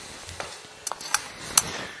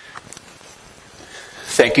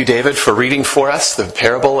Thank you, David, for reading for us the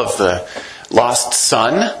parable of the lost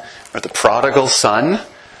son, or the prodigal son,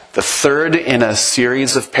 the third in a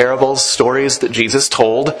series of parables, stories that Jesus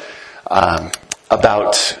told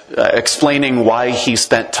about explaining why he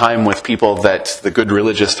spent time with people that the good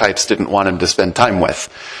religious types didn't want him to spend time with.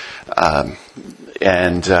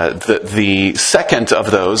 The second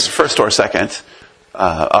of those, first or second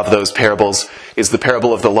of those parables, is the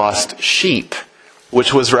parable of the lost sheep,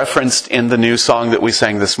 which was referenced in the new song that we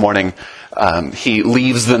sang this morning. He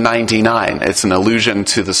leaves the 99. It's an allusion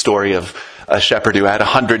to the story of a shepherd who had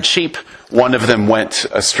 100 sheep. One of them went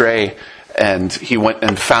astray, and he went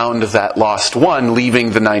and found that lost one,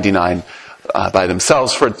 leaving the 99 by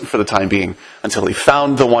themselves for the time being, until he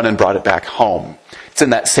found the one and brought it back home. It's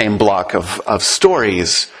in that same block of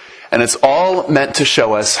stories, and it's all meant to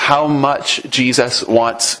show us how much Jesus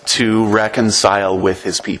wants to reconcile with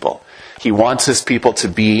his people. He wants his people to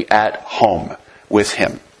be at home with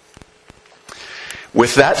him.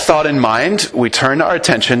 With that thought in mind, we turn our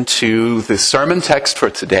attention to the sermon text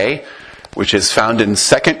for today, which is found in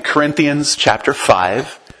 2 Corinthians chapter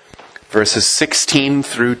 5, verses 16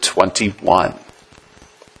 through 21.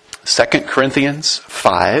 2 Corinthians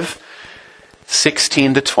 5,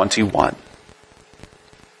 16 to 21.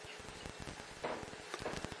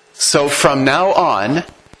 So from now on,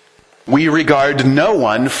 we regard no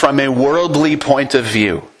one from a worldly point of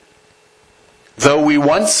view. Though we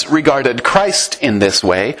once regarded Christ in this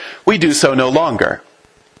way, we do so no longer.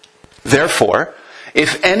 Therefore,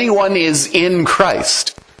 if anyone is in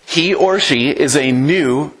Christ, he or she is a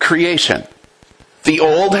new creation. The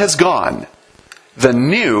old has gone, the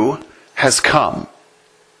new has come.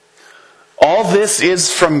 All this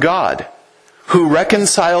is from God, who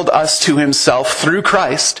reconciled us to himself through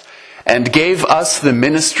Christ and gave us the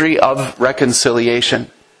ministry of reconciliation.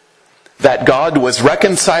 That God was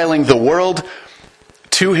reconciling the world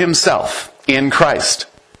to himself in Christ,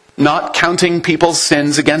 not counting people's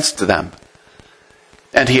sins against them.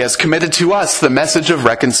 And he has committed to us the message of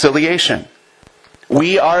reconciliation.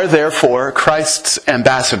 We are therefore Christ's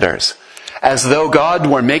ambassadors. As though God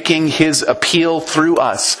were making his appeal through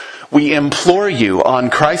us, we implore you on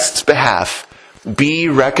Christ's behalf, be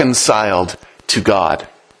reconciled to God.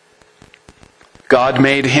 God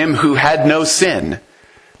made him who had no sin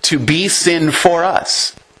to be sin for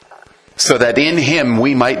us, so that in him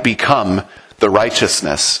we might become the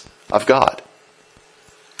righteousness of God.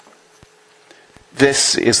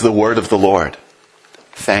 This is the word of the Lord.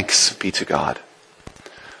 Thanks be to God.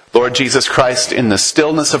 Lord Jesus Christ, in the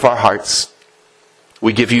stillness of our hearts,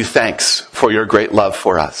 we give you thanks for your great love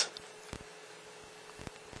for us.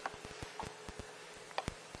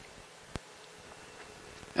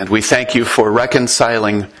 And we thank you for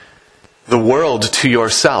reconciling the world to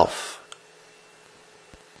yourself.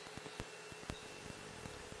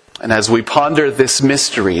 And as we ponder this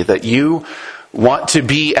mystery that you want to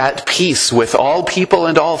be at peace with all people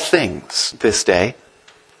and all things this day,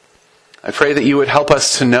 I pray that you would help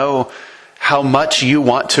us to know how much you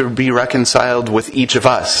want to be reconciled with each of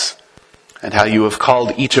us, and how you have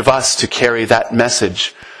called each of us to carry that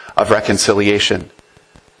message of reconciliation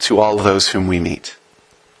to all those whom we meet.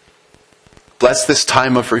 Bless this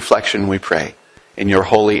time of reflection, we pray, in your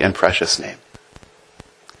holy and precious name.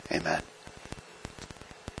 Amen.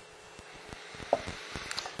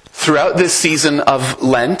 Throughout this season of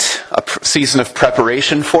Lent, a season of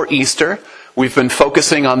preparation for Easter, we've been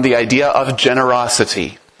focusing on the idea of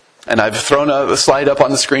generosity. And I've thrown a slide up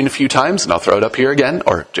on the screen a few times, and I'll throw it up here again,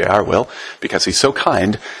 or JR will, because he's so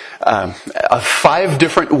kind, of 5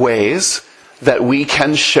 different ways that we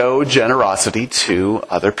can show generosity to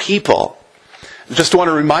other people. Just want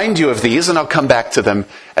to remind you of these, and I'll come back to them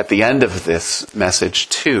at the end of this message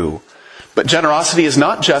too. But generosity is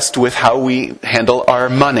not just with how we handle our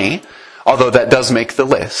money, although that does make the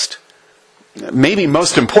list. Maybe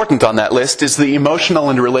most important on that list is the emotional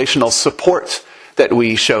and relational support that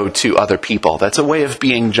we show to other people. That's a way of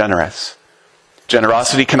being generous.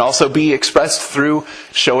 Generosity can also be expressed through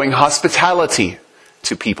showing hospitality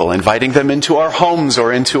to people, inviting them into our homes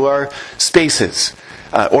or into our spaces.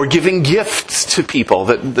 Or giving gifts to people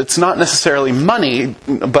that's not necessarily money,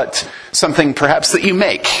 but something perhaps that you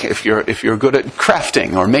make. If you're good at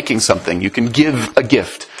crafting or making something, you can give a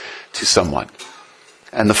gift to someone.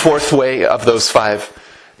 And the fourth way of those 5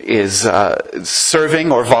 is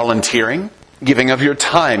serving or volunteering, giving of your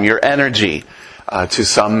time, your energy to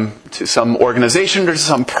some organization or to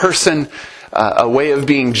some person. A way of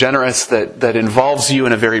being generous that involves you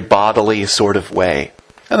in a very bodily sort of way.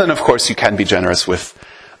 And then, of course, you can be generous with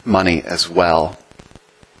money as well.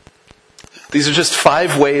 These are just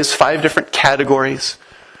 5 ways, 5 different categories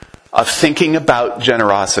of thinking about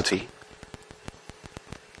generosity.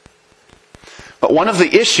 But one of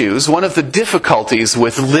the issues, one of the difficulties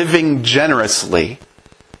with living generously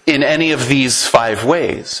in any of these 5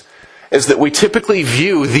 ways is that we typically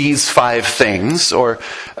view these 5 things, or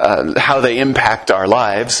how they impact our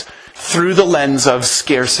lives, through the lens of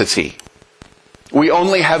scarcity. We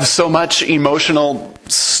only have so much emotional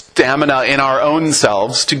stamina in our own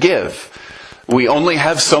selves to give. We only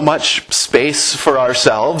have so much space for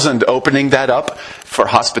ourselves, and opening that up for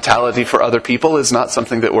hospitality for other people is not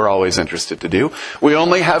something that we're always interested to do. We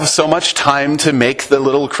only have so much time to make the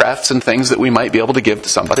little crafts and things that we might be able to give to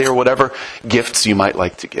somebody, or whatever gifts you might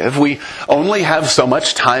like to give. We only have so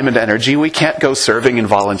much time and energy. We can't go serving and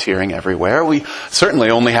volunteering everywhere. We certainly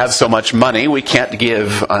only have so much money. We can't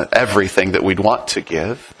give everything that we'd want to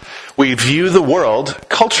give. We view the world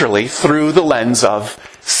culturally through the lens of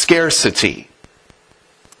scarcity.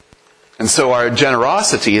 And so our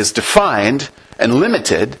generosity is defined and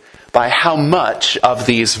limited by how much of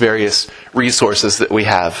these various resources that we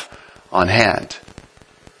have on hand.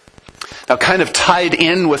 Now, kind of tied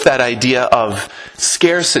in with that idea of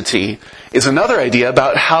scarcity is another idea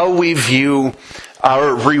about how we view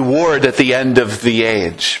our reward at the end of the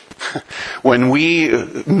age. When we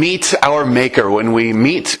meet our Maker, when we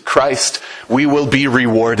meet Christ, we will be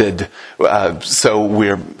rewarded. So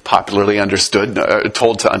we're popularly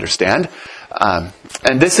told to understand.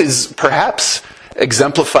 And this is perhaps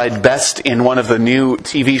exemplified best in one of the new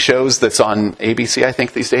TV shows that's on ABC, I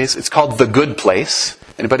think, these days. It's called The Good Place.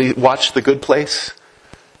 Anybody watch The Good Place?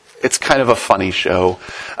 It's kind of a funny show.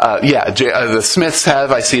 The Smiths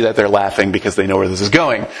have. I see that they're laughing because they know where this is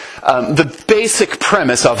going. The basic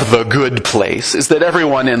premise of The Good Place is that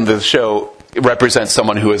everyone in the show represents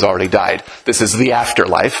someone who has already died. This is the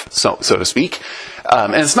afterlife, so to speak.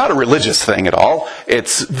 And it's not a religious thing at all.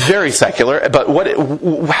 It's very secular. But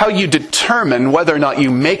how you determine whether or not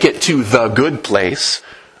you make it to the good place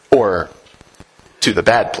or to the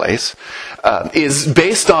bad place is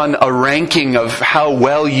based on a ranking of how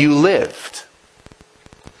well you lived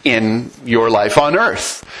in your life on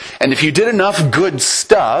earth. And if you did enough good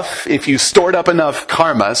stuff, if you stored up enough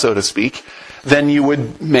karma, so to speak, then you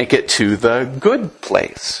would make it to the good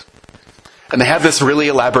place. And they have this really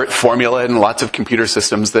elaborate formula and lots of computer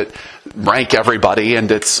systems that rank everybody,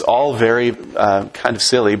 and it's all very kind of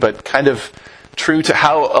silly, but kind of true to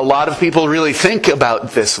how a lot of people really think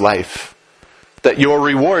about this life. That your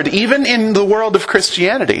reward, even in the world of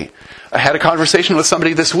Christianity. I had a conversation with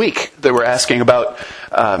somebody this week. They were asking about,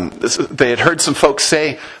 they had heard some folks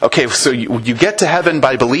say, okay, so you get to heaven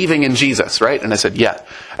by believing in Jesus, right? And I said, yeah.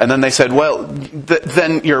 And then they said, well,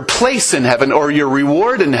 then your place in heaven or your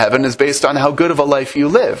reward in heaven is based on how good of a life you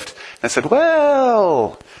lived. And I said,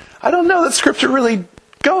 well, I don't know that Scripture really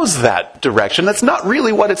goes that direction. That's not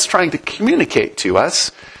really what it's trying to communicate to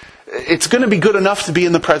us. It's going to be good enough to be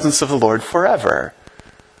in the presence of the Lord forever.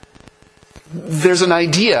 There's an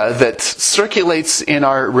idea that circulates in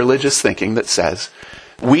our religious thinking that says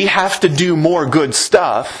we have to do more good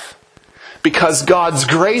stuff because God's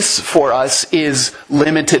grace for us is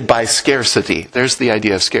limited by scarcity. There's the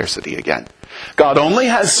idea of scarcity again. God only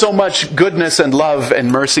has so much goodness and love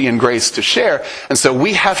and mercy and grace to share, and so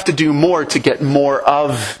we have to do more to get more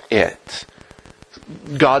of it.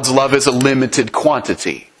 God's love is a limited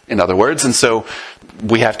quantity, in other words, and so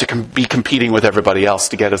we have to be competing with everybody else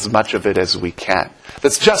to get as much of it as we can.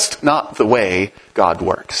 That's just not the way God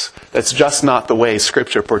works. That's just not the way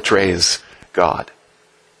Scripture portrays God.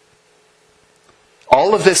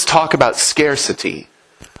 All of this talk about scarcity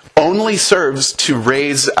only serves to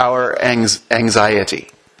raise our anxiety.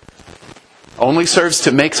 Only serves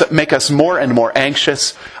to make us more and more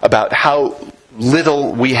anxious about how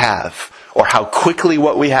little we have, or how quickly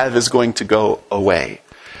what we have is going to go away.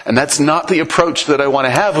 And that's not the approach that I want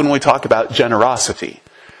to have when we talk about generosity.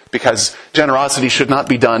 Because generosity should not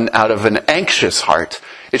be done out of an anxious heart.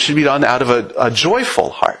 It should be done out of a joyful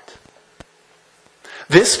heart.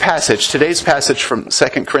 This passage, today's passage from 2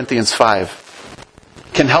 Corinthians 5,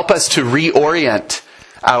 can help us to reorient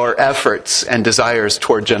our efforts and desires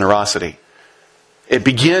toward generosity. It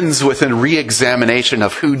begins with a re-examination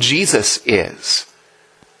of who Jesus is,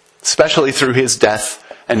 especially through his death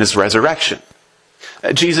and his resurrection.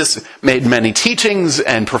 Jesus made many teachings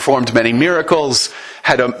and performed many miracles,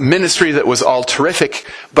 had a ministry that was all terrific,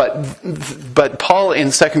 but Paul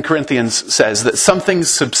in 2 Corinthians says that something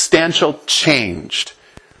substantial changed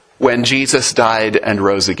when Jesus died and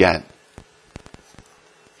rose again.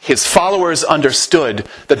 His followers understood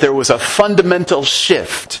that there was a fundamental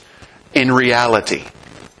shift in reality.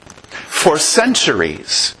 For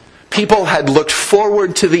centuries, People had looked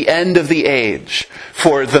forward to the end of the age,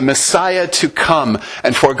 for the Messiah to come,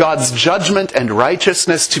 and for God's judgment and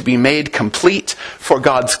righteousness to be made complete, for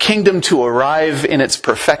God's kingdom to arrive in its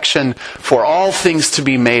perfection, for all things to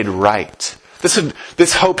be made right.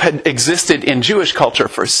 This hope had existed in Jewish culture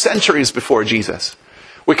for centuries before Jesus.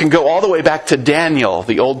 We can go all the way back to Daniel,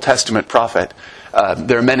 the Old Testament prophet.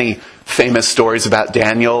 There are many famous stories about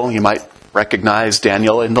Daniel. You might recognize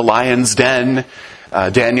Daniel in the lion's den.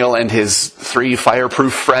 Daniel and his 3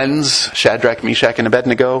 fireproof friends, Shadrach, Meshach, and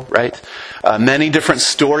Abednego, right? Many different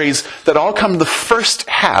stories that all come the first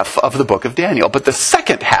half of the book of Daniel. But the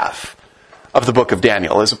second half of the book of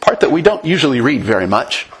Daniel is a part that we don't usually read very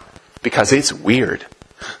much because it's weird.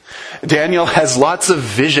 Daniel has lots of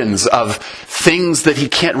visions of things that he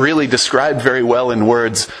can't really describe very well in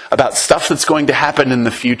words about stuff that's going to happen in the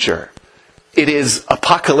future. It is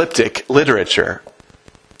apocalyptic literature,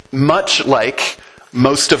 much like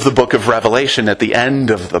most of the book of Revelation at the end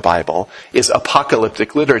of the Bible is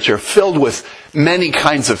apocalyptic literature filled with many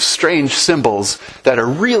kinds of strange symbols that are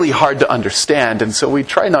really hard to understand, and so we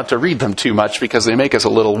try not to read them too much because they make us a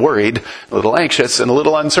little worried, a little anxious, and a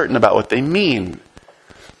little uncertain about what they mean.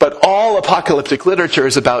 But all apocalyptic literature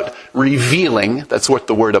is about revealing. That's what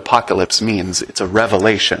the word apocalypse means. It's a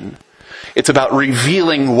revelation. It's about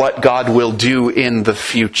revealing what God will do in the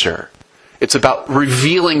future. It's about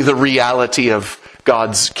revealing the reality of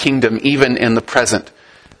God's kingdom, even in the present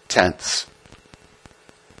tense.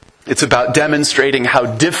 It's about demonstrating how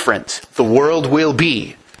different the world will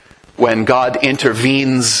be when God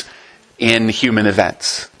intervenes in human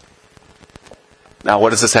events. Now,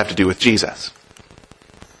 what does this have to do with Jesus?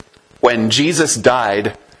 When Jesus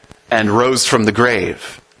died and rose from the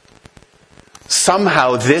grave,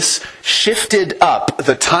 somehow this shifted up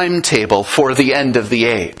the timetable for the end of the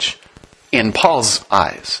age in Paul's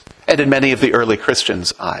eyes and in many of the early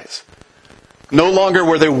Christians' eyes. No longer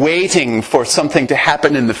were they waiting for something to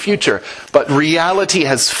happen in the future, but reality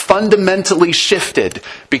has fundamentally shifted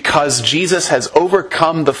because Jesus has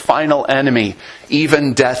overcome the final enemy,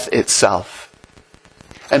 even death itself.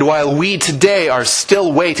 And while we today are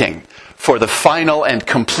still waiting for the final and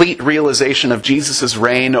complete realization of Jesus'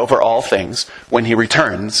 reign over all things when he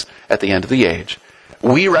returns at the end of the age,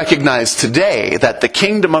 we recognize today that the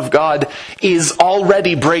kingdom of God is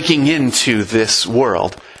already breaking into this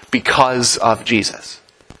world because of Jesus.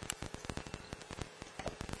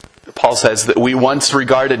 Paul says that we once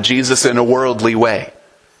regarded Jesus in a worldly way,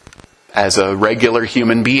 as a regular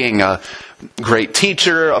human being, a great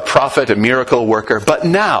teacher, a prophet, a miracle worker. But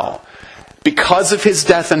now, because of his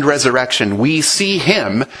death and resurrection, we see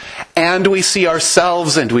him, and we see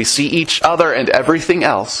ourselves, and we see each other and everything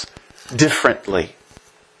else differently.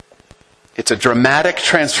 It's a dramatic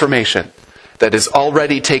transformation that is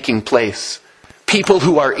already taking place. People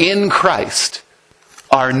who are in Christ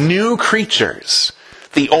are new creatures.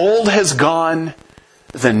 The old has gone,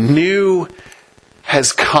 the new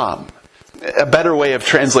has come. A better way of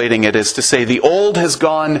translating it is to say the old has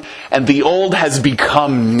gone and the old has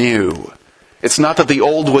become new. It's not that the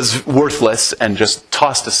old was worthless and just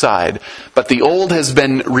tossed aside, but the old has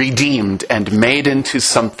been redeemed and made into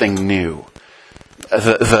something new.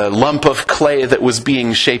 The lump of clay that was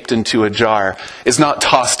being shaped into a jar is not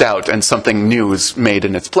tossed out and something new is made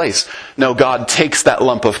in its place. No, God takes that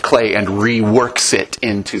lump of clay and reworks it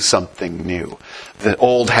into something new. The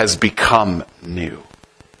old has become new.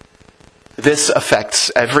 This affects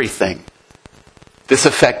everything. This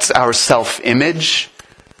affects our self-image,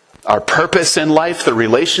 our purpose in life, the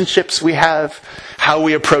relationships we have, how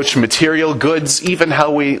we approach material goods, even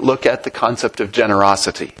how we look at the concept of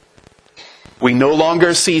generosity. We no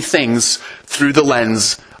longer see things through the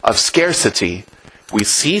lens of scarcity. We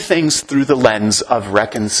see things through the lens of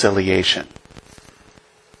reconciliation.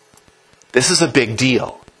 This is a big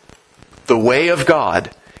deal. The way of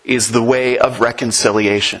God is the way of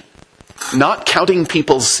reconciliation. Not counting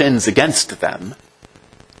people's sins against them,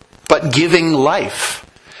 but giving life.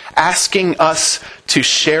 Asking us to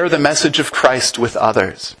share the message of Christ with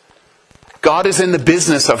others. God is in the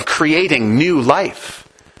business of creating new life.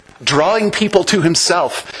 Drawing people to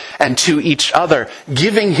himself and to each other,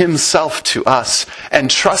 giving himself to us,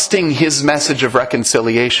 and trusting his message of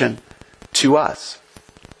reconciliation to us.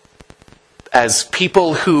 As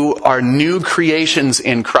people who are new creations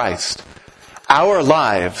in Christ, our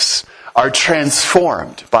lives are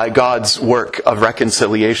transformed by God's work of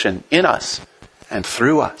reconciliation in us and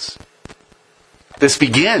through us. This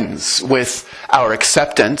begins with our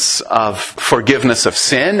acceptance of forgiveness of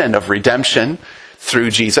sin and of redemption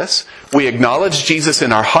through Jesus. We acknowledge Jesus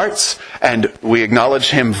in our hearts, and we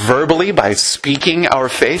acknowledge him verbally by speaking our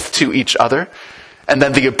faith to each other. And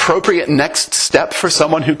then the appropriate next step for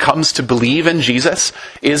someone who comes to believe in Jesus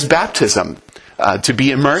is baptism. To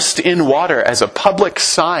be immersed in water as a public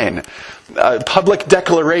sign, a public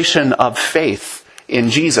declaration of faith in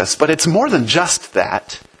Jesus. But it's more than just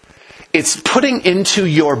that. It's putting into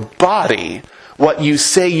your body what you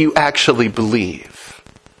say you actually believe.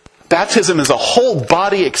 Baptism is a whole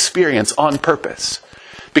body experience on purpose,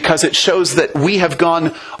 because it shows that we have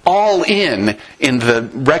gone all in the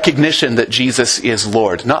recognition that Jesus is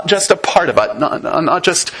Lord. Not just a part of it, not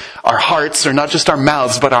just our hearts or not just our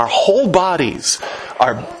mouths, but our whole bodies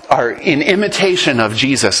are in imitation of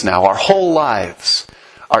Jesus now. Our whole lives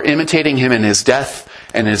are imitating him in his death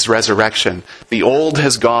and his resurrection. The old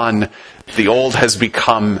has gone, the old has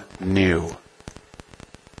become new.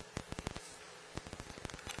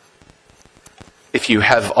 If you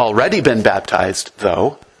have already been baptized,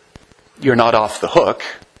 though, you're not off the hook.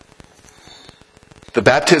 The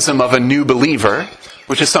baptism of a new believer,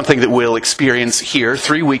 which is something that we'll experience here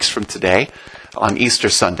 3 weeks from today on Easter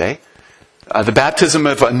Sunday. The baptism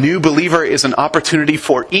of a new believer is an opportunity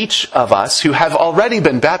for each of us who have already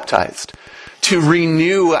been baptized to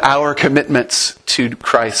renew our commitments to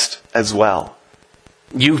Christ as well.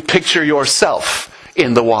 You picture yourself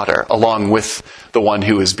in the water along with the one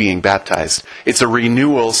who is being baptized. It's a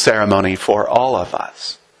renewal ceremony for all of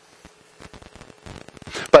us.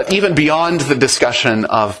 But even beyond the discussion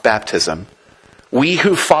of baptism, we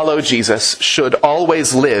who follow Jesus should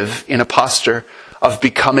always live in a posture of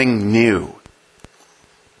becoming new.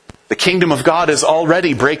 The kingdom of God is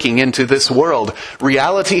already breaking into this world.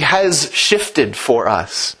 Reality has shifted for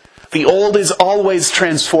us. The old is always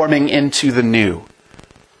transforming into the new.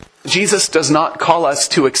 Jesus does not call us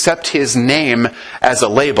to accept his name as a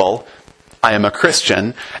label, I am a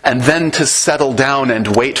Christian, and then to settle down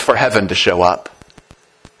and wait for heaven to show up.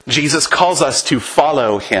 Jesus calls us to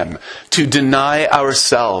follow him, to deny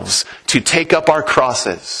ourselves, to take up our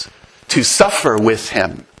crosses, to suffer with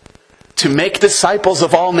him, to make disciples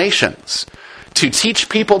of all nations, to teach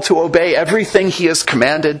people to obey everything he has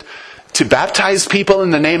commanded, to baptize people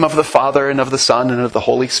in the name of the Father and of the Son and of the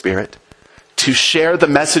Holy Spirit, to share the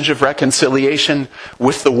message of reconciliation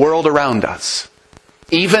with the world around us.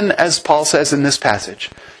 Even, as Paul says in this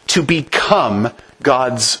passage, to become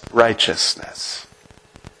God's righteousness.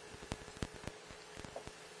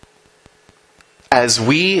 As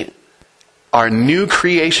we are new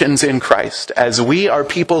creations in Christ, as we are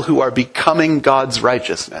people who are becoming God's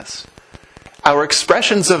righteousness, our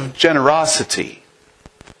expressions of generosity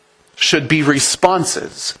should be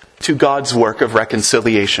responses to God's work of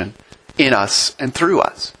reconciliation in us and through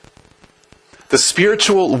us. The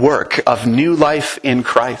spiritual work of new life in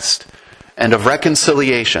Christ and of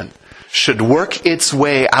reconciliation should work its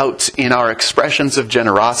way out in our expressions of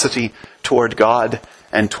generosity toward God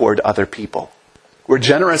and toward other people. We're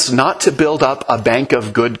generous not to build up a bank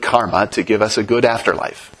of good karma to give us a good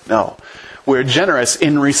afterlife. No. We're generous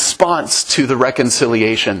in response to the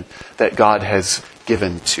reconciliation that God has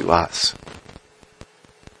given to us.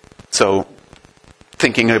 So,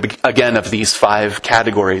 thinking again of these 5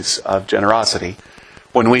 categories of generosity,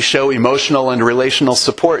 when we show emotional and relational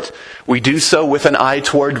support, we do so with an eye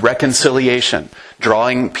toward reconciliation,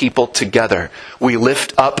 drawing people together. We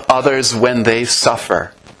lift up others when they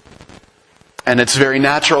suffer. And it's very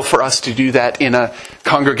natural for us to do that in a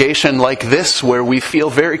congregation like this, where we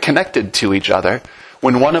feel very connected to each other.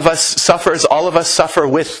 When one of us suffers, all of us suffer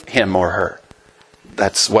with him or her.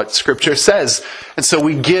 That's what Scripture says. And so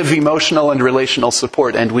we give emotional and relational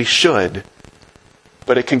support, and we should.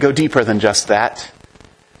 But it can go deeper than just that.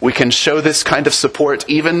 We can show this kind of support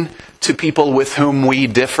even to people with whom we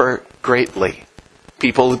differ greatly.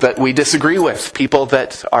 People that we disagree with. People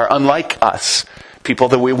that are unlike us. People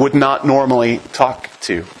that we would not normally talk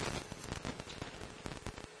to.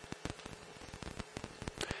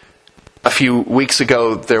 A few weeks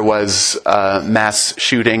ago, there was a mass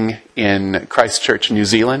shooting in Christchurch, New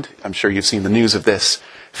Zealand. I'm sure you've seen the news of this.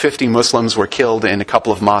 50 Muslims were killed in a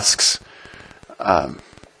couple of mosques by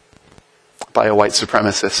a white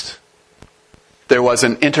supremacist. There was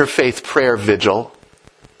an interfaith prayer vigil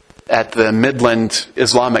at the Midland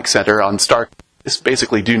Islamic Center on Stark. It's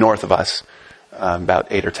basically due north of us, about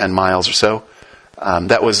 8 or 10 miles or so.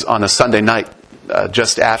 That was on a Sunday night.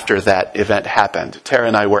 Just after that event happened. Tara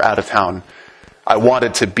and I were out of town. I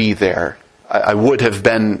wanted to be there. I would have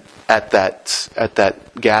been at that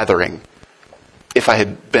gathering if I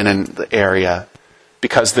had been in the area,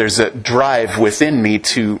 because there's a drive within me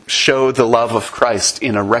to show the love of Christ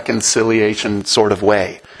in a reconciliation sort of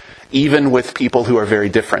way, even with people who are very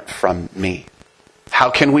different from me. How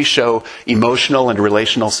can we show emotional and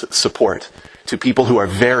relational support to people who are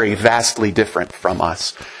very vastly different from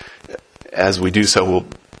us. As we do so, we'll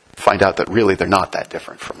find out that really they're not that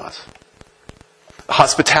different from us.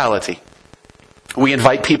 Hospitality. We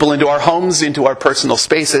invite people into our homes, into our personal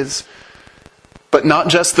spaces, but not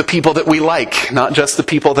just the people that we like, not just the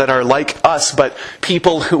people that are like us, but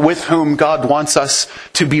people with whom God wants us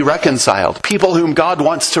to be reconciled, people whom God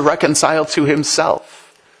wants to reconcile to himself.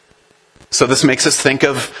 So this makes us think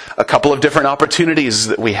of a couple of different opportunities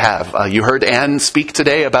that we have. You heard Anne speak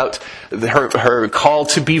today about her call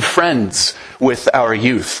to be friends with our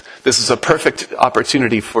youth. This is a perfect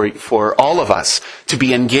opportunity for all of us to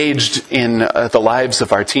be engaged in the lives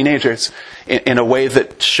of our teenagers in a way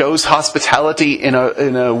that shows hospitality, in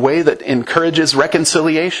a way that encourages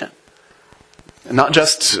reconciliation. Not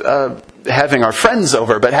just having our friends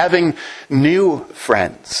over, but having new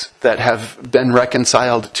friends that have been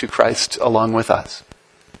reconciled to Christ along with us.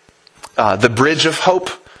 The Bridge of Hope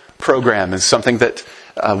program is something that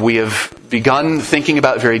we have begun thinking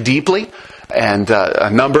about very deeply. And a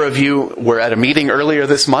number of you were at a meeting earlier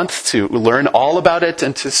this month to learn all about it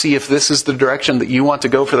and to see if this is the direction that you want to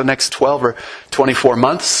go for the next 12 or 24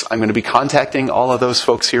 months. I'm going to be contacting all of those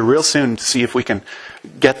folks here real soon to see if we can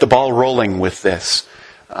get the ball rolling with this.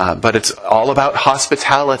 But it's all about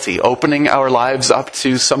hospitality, opening our lives up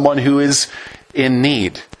to someone who is in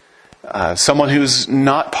need, someone who's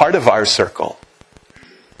not part of our circle,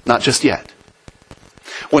 not just yet.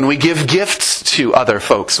 When we give gifts to other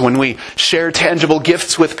folks, when we share tangible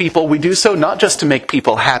gifts with people, we do so not just to make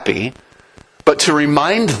people happy, but to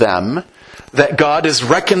remind them that God is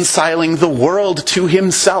reconciling the world to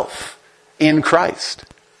himself in Christ.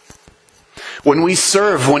 When we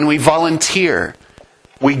serve, when we volunteer,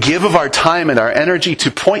 we give of our time and our energy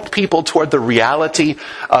to point people toward the reality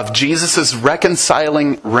of Jesus'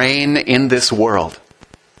 reconciling reign in this world.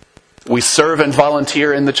 We serve and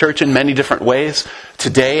volunteer in the church in many different ways.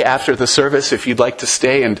 Today, after the service, if you'd like to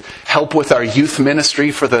stay and help with our youth ministry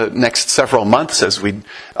for the next several months as we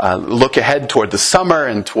look ahead toward the summer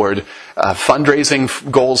and toward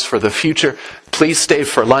fundraising goals for the future, please stay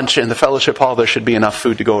for lunch in the fellowship hall. There should be enough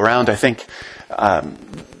food to go around, I think.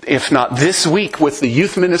 If not this week with the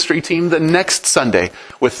youth ministry team, the next Sunday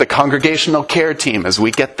with the congregational care team as we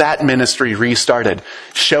get that ministry restarted,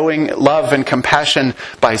 showing love and compassion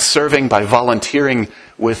by serving, by volunteering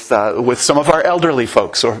with some of our elderly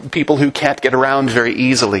folks or people who can't get around very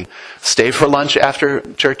easily. Stay for lunch after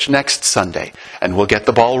church next Sunday, and we'll get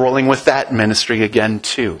the ball rolling with that ministry again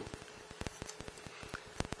too.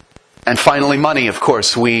 And finally, money, of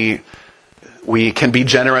course. We can be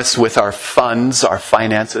generous with our funds, our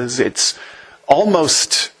finances. It's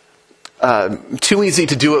almost too easy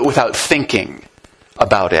to do it without thinking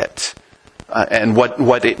about it and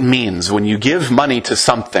what it means. When you give money to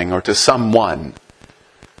something or to someone,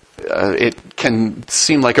 it can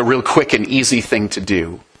seem like a real quick and easy thing to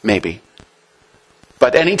do, maybe.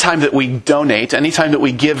 But anytime that we donate, anytime that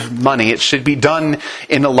we give money, it should be done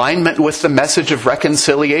in alignment with the message of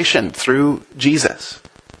reconciliation through Jesus.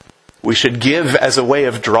 We should give as a way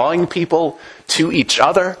of drawing people to each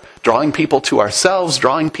other, drawing people to ourselves,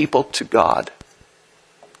 drawing people to God.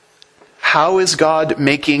 How is God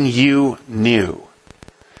making you new?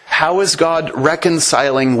 How is God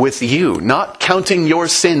reconciling with you, not counting your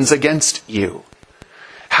sins against you?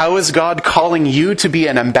 How is God calling you to be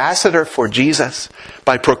an ambassador for Jesus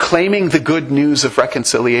by proclaiming the good news of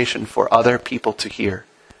reconciliation for other people to hear?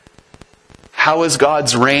 How is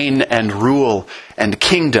God's reign and rule and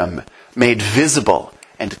kingdom made visible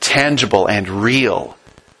and tangible and real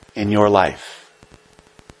in your life?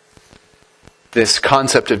 This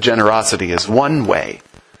concept of generosity is one way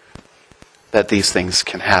that these things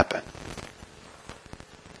can happen.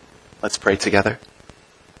 Let's pray together.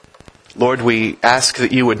 Lord, we ask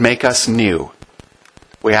that you would make us new.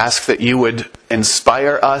 We ask that you would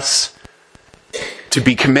inspire us to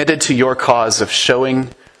be committed to your cause of showing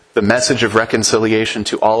the message of reconciliation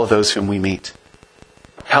to all of those whom we meet.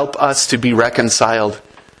 Help us to be reconciled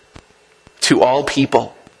to all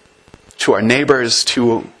people, to our neighbors,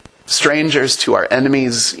 to strangers, to our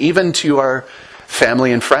enemies, even to our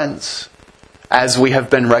family and friends, as we have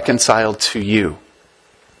been reconciled to you.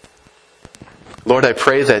 Lord, I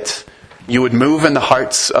pray that you would move in the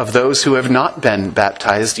hearts of those who have not been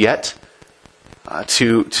baptized yet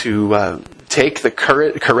to take the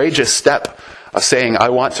courageous step of saying, I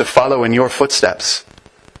want to follow in your footsteps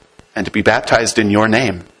and to be baptized in your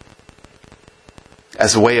name,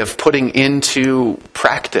 as a way of putting into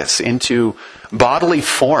practice, into bodily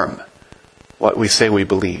form, what we say we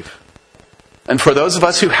believe. And for those of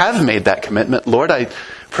us who have made that commitment, Lord, I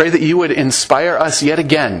pray that you would inspire us yet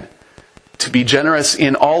again to be generous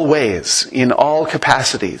in all ways, in all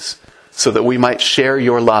capacities, so that we might share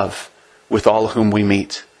your love with all whom we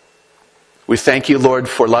meet. We thank you, Lord,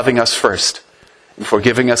 for loving us first and for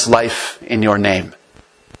giving us life in your name.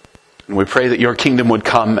 And we pray that your kingdom would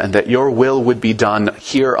come and that your will would be done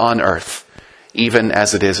here on earth, even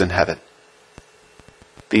as it is in heaven.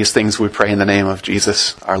 These things we pray in the name of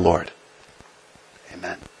Jesus, our Lord.